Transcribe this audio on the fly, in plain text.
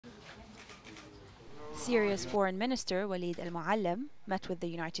Syria's Foreign Minister Walid al-Moualem met with the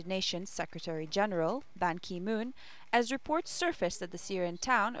United Nations Secretary General Ban Ki-moon as reports surfaced that the Syrian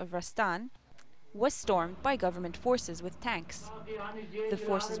town of Rastan was stormed by government forces with tanks. The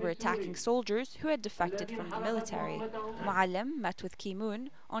forces were attacking soldiers who had defected from the military. Moualem met with Ki-moon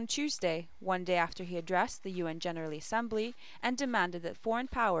on Tuesday, one day after he addressed the UN General Assembly and demanded that foreign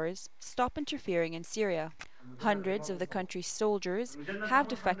powers stop interfering in Syria. Hundreds of the country's soldiers have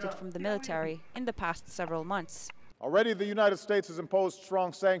defected from the military in the past several months. Already the United States has imposed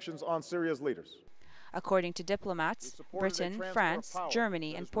strong sanctions on Syria's leaders. According to diplomats, Britain, France,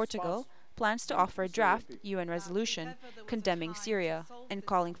 Germany and Portugal plans to offer a draft UN resolution condemning Syria and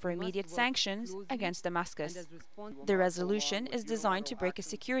calling for immediate sanctions against Damascus. The resolution is designed to break a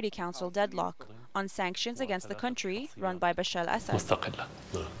Security Council deadlock on sanctions against the country run by Bashar al-Assad.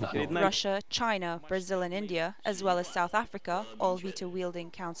 Russia, China, Brazil and India, as well as South Africa, all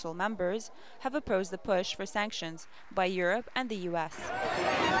veto-wielding council members, have opposed the push for sanctions by Europe and the US.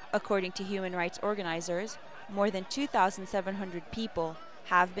 According to human rights organizers, more than 2,700 people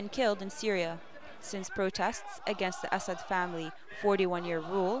have been killed in Syria since protests against the Assad family 41-year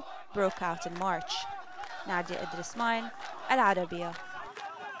rule broke out in March. Nadia Idrismain, al-Arabiya.